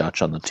not be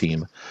Dutch on the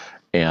team,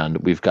 and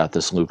we've got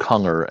this Luke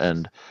Hunger,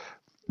 and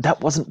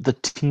that wasn't the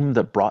team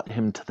that brought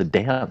him to the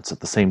dance at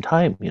the same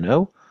time,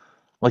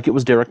 Like, it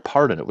was Derek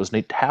Pardon, it was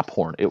Nate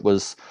Taphorn, it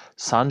was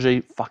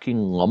Sanjay fucking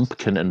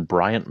Lumpkin and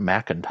Bryant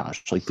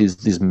McIntosh. Like,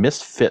 these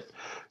misfit,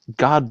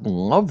 God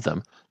love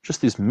them,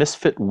 just these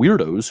misfit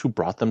weirdos who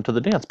brought them to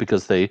the dance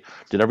because they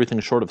did everything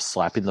short of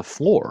slapping the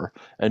floor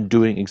and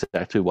doing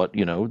exactly what,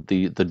 the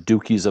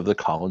Dukies of the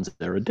Collins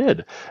era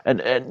did.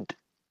 And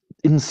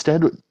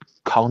instead,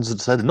 Collins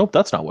decided, nope,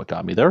 that's not what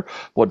got me there.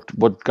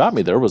 What got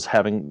me there was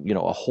having,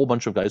 a whole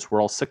bunch of guys who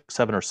are all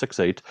 6'7" or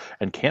 6'8"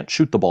 and can't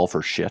shoot the ball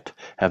for shit,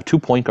 have 2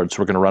 point guards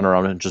who are going to run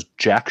around and just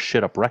jack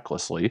shit up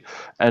recklessly,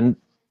 and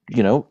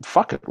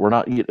fuck it. We're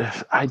not.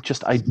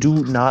 I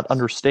do not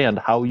understand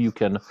how you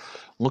can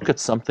look at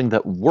something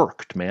that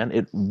worked, man.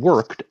 It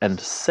worked, and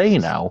say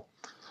now,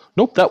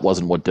 nope, that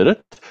wasn't what did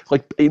it.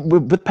 Like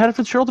with Pat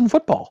Fitzgerald in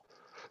football,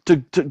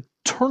 to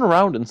turn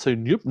around and say,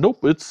 yep,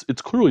 nope, it's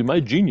clearly my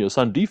genius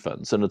on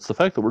defense, and it's the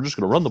fact that we're just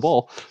going to run the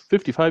ball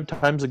 55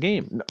 times a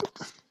game.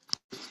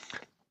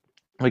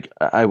 Like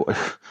I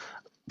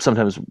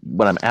sometimes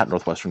when I'm at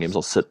Northwestern games,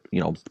 I'll sit,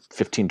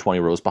 15, 20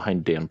 rows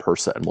behind Dan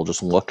Persa, and we'll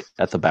just look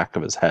at the back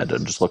of his head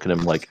and just look at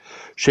him like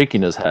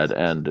shaking his head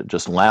and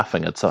just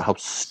laughing at how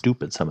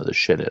stupid some of this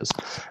shit is.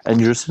 And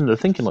you're just sitting there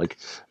thinking, like,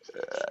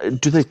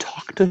 do they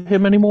talk to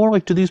him anymore?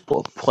 Like, do these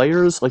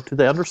players, like, do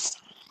they understand?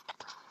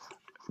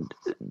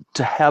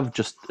 To have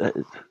just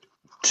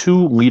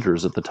two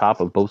leaders at the top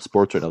of both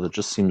sports right now that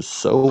just seems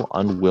so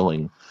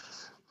unwilling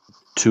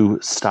to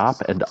stop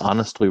and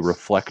honestly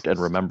reflect and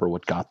remember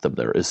what got them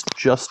there is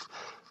just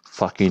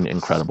fucking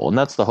incredible. And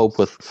that's the hope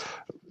with,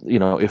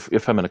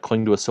 if I'm going to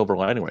cling to a silver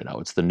lining right now,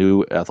 it's the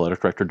new athletic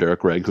director,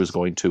 Derek Regg, who's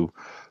going to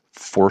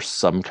force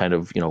some kind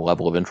of,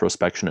 level of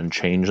introspection and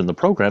change in the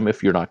program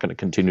if you're not going to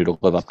continue to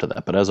live up to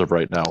that. But as of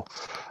right now,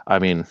 I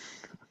mean,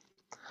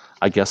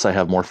 I guess I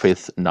have more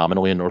faith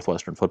nominally in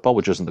Northwestern football,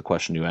 which isn't the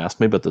question you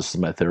asked me, but this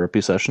is my therapy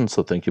session,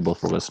 so thank you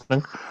both for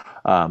listening.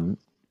 And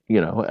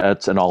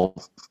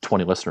all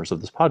 20 listeners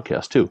of this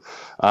podcast too.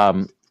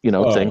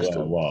 Thanks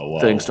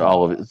to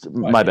all of it.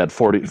 My bad,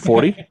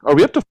 40? Are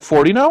we up to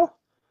 40 now?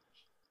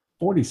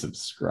 40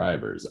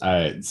 subscribers.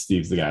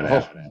 Steve's the guy to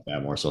have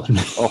that more so than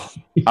me.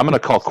 I'm going to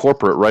call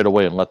corporate right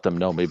away and let them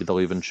know. Maybe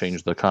they'll even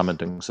change the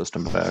commenting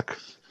system back.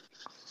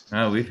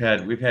 Oh, we've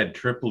had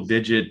triple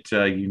digit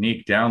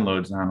unique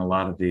downloads on a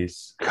lot of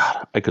these.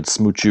 God, I could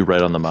smooch you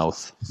right on the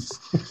mouth.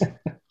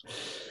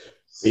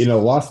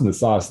 Lost in the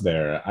sauce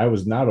there. I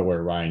was not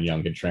aware Ryan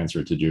Young had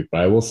transferred to Duke, but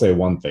I will say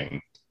one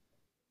thing.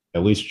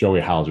 At least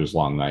Joey Hauser's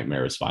long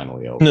nightmare is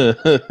finally over.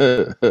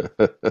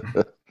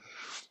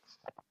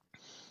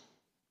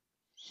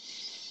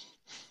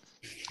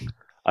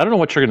 I don't know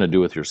what you're going to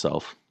do with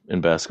yourself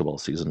in basketball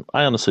season.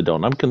 I honestly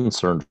don't. I'm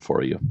concerned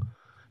for you.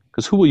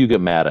 Because who will you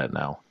get mad at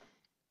now?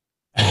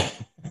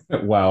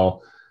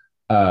 Well,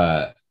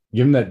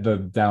 given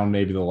that down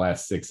maybe the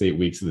last 6-8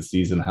 weeks of the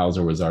season,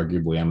 Hauser was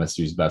arguably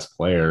MSU's best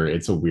player.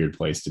 It's a weird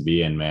place to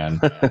be in, man.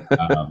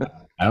 I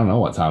don't know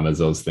what Tom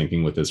Izzo's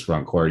thinking with his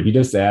front court. He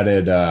just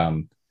added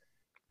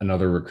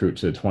another recruit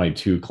to the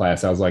 22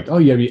 class. I was like, oh,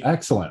 yeah, be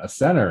excellent, a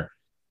center.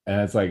 And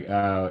it's like,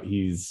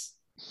 he's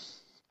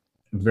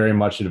very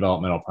much a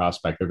developmental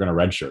prospect. They're going to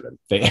redshirt him.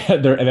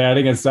 They're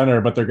adding a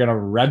center, but they're going to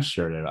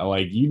redshirt him. I'm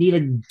like, you need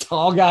a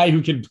tall guy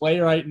who can play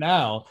right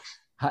now.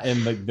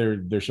 And like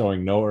they're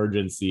showing no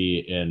urgency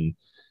in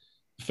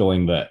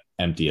filling the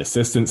empty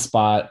assistant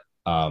spot.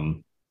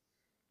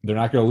 They're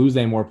not going to lose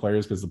any more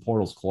players because the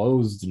portal's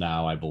closed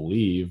now, I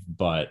believe.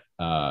 But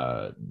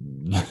every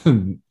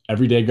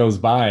day goes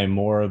by,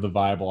 more of the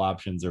viable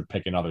options are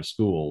picking other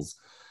schools.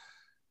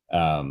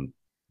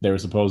 They were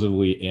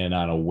supposedly in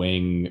on a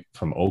wing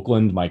from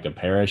Oakland, Micah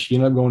Parrish. He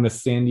ended up going to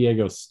San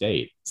Diego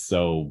State.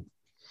 So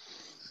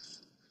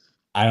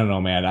I don't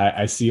know, man.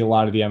 I see a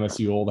lot of the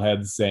MSU old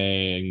heads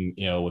saying,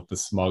 with the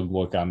smug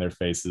look on their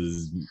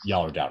faces,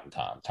 y'all are doubting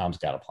Tom. Tom's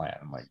got a plan.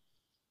 I'm like,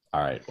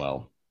 all right,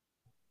 well,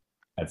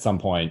 at some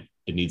point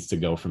it needs to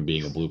go from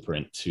being a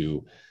blueprint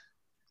to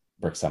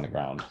bricks on the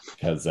ground.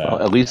 Because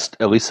at least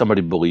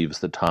somebody believes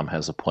that Tom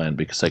has a plan,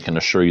 because I can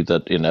assure you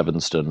that in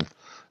Evanston,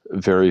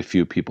 very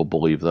few people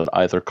believe that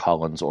either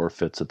Collins or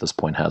Fitz at this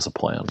point has a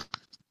plan.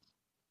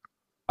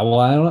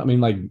 Well, I don't know. I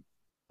mean, like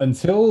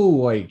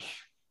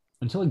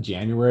until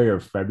January or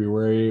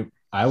February,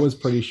 I was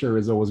pretty sure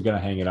Izzo was going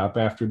to hang it up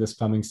after this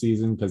coming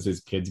season because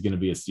his kid's going to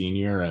be a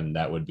senior, and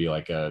that would be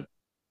like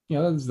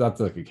that's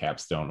like a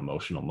capstone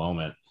emotional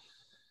moment.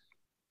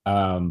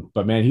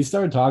 But man, he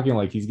started talking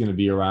like he's going to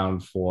be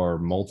around for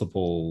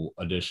multiple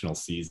additional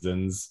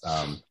seasons.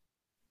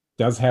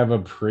 Does have a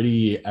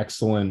pretty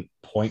excellent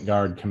point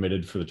guard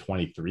committed for the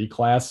 23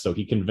 class. So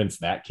he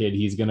convinced that kid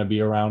he's going to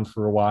be around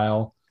for a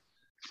while.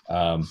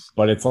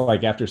 But it's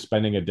like after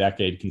spending a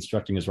decade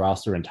constructing his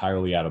roster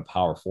entirely out of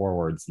power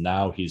forwards,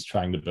 now he's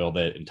trying to build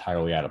it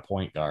entirely out of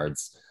point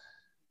guards.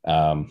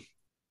 And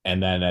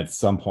then at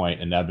some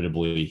point,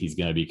 inevitably, he's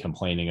going to be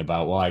complaining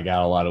about, well, I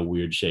got a lot of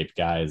weird shaped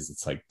guys.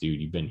 It's like, dude,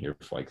 you've been here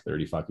for like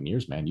 30 fucking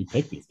years, man. You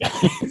pick these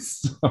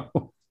guys.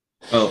 So.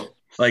 Well,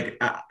 like,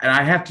 and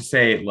I have to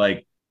say,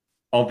 like,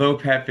 although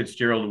Pat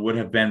Fitzgerald would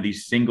have been the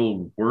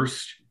single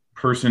worst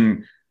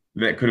person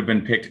that could have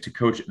been picked to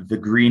coach the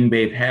Green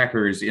Bay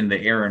Packers in the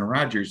Aaron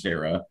Rodgers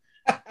era.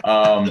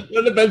 It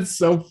would have been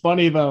so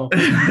funny, though.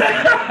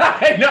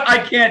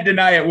 I can't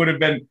deny it would have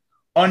been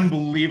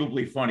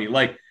unbelievably funny.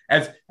 Like,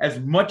 as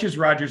much as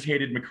Rodgers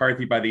hated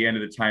McCarthy by the end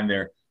of the time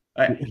there,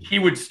 he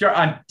would start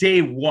on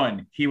day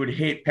one. He would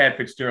hate Pat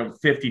Fitzgerald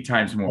 50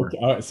 times more.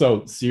 Okay,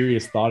 so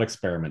serious thought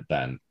experiment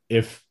then.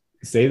 If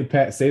say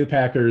the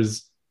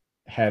Packers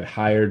had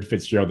hired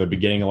Fitzgerald at the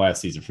beginning of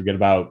last season, forget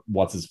about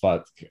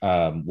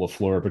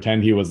LaFleur,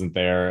 pretend he wasn't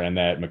there and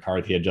that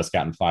McCarthy had just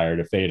gotten fired.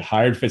 If they had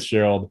hired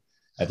Fitzgerald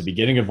at the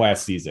beginning of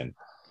last season,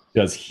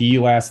 does he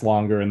last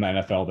longer in the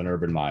NFL than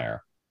Urban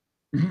Meyer?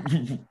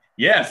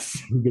 Yes.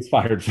 Who gets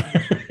fired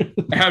first?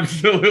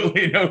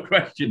 Absolutely, no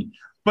question.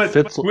 But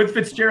with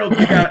Fitzgerald,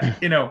 you got,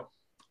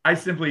 I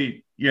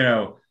simply,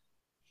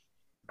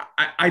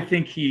 I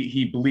think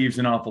he believes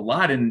an awful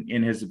lot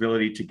in his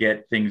ability to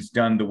get things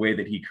done the way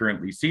that he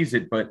currently sees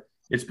it. But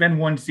it's been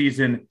one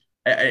season.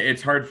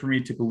 It's hard for me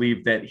to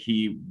believe that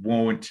he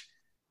won't,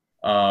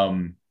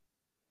 that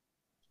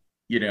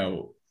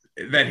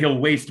he'll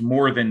waste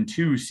more than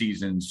 2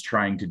 seasons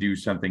trying to do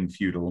something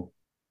futile.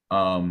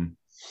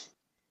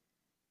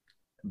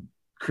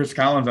 Chris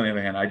Collins, on the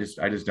other hand, I just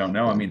don't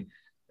know. I mean,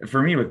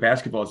 for me with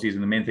basketball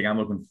season, the main thing I'm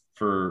looking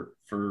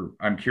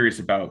I'm curious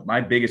about,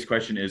 my biggest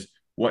question is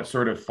what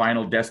sort of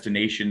Final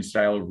Destination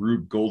style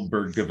Rube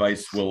Goldberg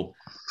device will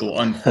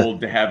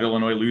unfold to have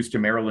Illinois lose to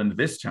Maryland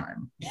this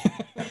time.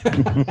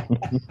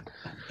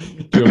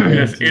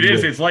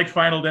 It's like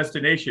Final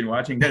Destination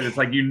watching that. It's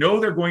like,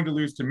 they're going to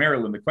lose to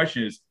Maryland. The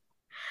question is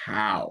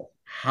how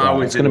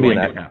is it going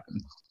to happen?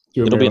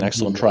 It'll be an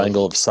excellent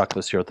triangle of suck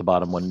this year at the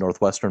bottom when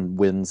Northwestern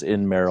wins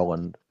in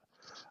Maryland.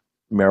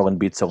 Maryland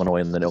beats Illinois,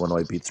 and then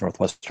Illinois beats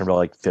Northwestern by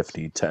like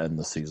 50 to end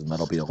the season.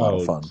 That'll be a lot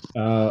of fun.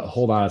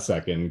 Hold on a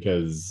second,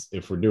 because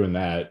if we're doing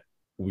that,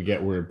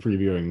 we're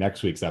previewing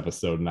next week's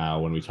episode now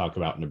when we talk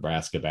about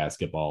Nebraska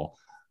basketball.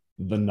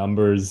 The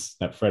numbers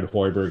that Fred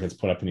Hoiberg has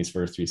put up in these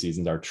first 3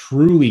 seasons are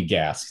truly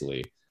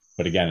ghastly.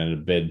 But again, in a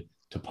bid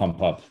to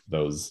pump up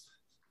those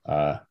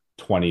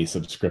 20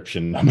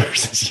 subscription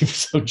numbers, as you've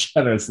so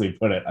generously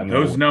put it.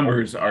 Those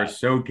numbers are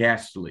so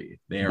ghastly.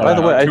 They are. By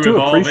the way, I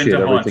do appreciate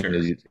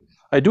everything.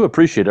 I do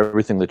appreciate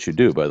everything that you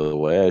do. By the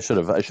way, I should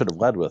have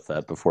led with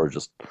that before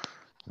just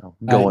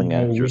going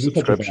at your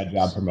subscription. We did such a bad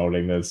job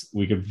promoting this.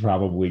 We could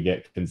probably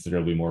get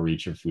considerably more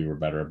reach if we were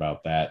better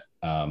about that.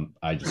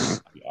 I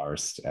just be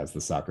arsed, as the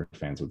soccer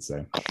fans would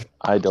say.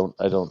 I don't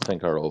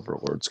think our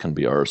overlords can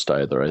be arsed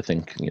either. I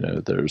think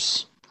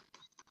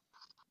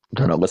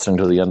they're not listening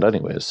to the end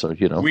anyways, so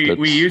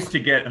we used to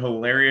get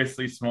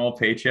hilariously small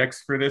paychecks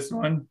for this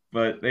one,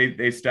 but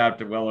they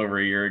stopped it well over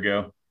a year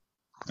ago.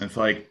 And it's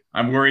like,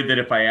 I'm worried that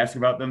if I ask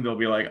about them, they'll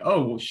be like,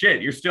 oh well,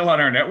 shit, you're still on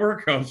our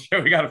network. Oh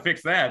shit, we got to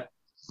fix that.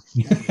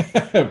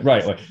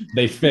 Right, like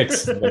they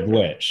fixed the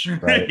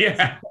glitch, right?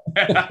 Yeah.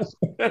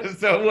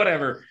 So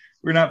whatever,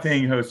 we're not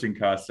paying hosting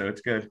costs, so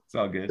it's good. It's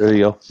all good. There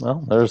you go.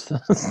 Well, there's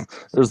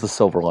the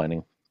silver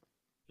lining.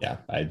 Yeah,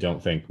 I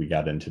don't think we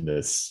got into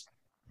this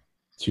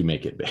to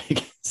make it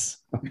big.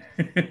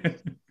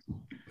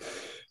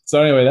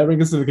 So anyway, that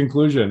brings us to the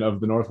conclusion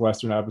of the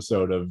Northwestern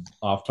episode of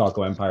Off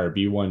Tackle Empire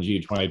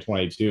B1G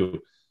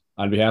 2022.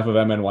 On behalf of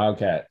MN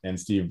Wildcat and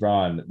Steve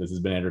Braun, this has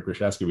been Andrew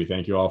Krzyzewski. We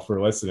thank you all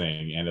for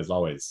listening, and as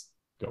always,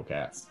 go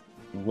Cats.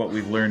 What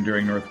we've learned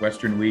during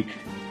Northwestern Week.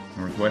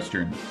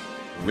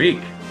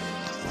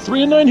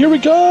 3-9, here we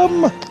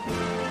come!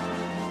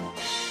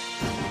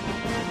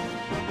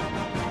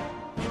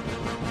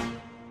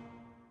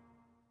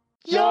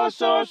 Your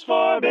source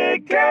for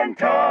big and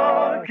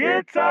talk,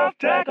 it's Off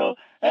Tackle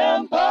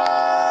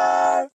Empire.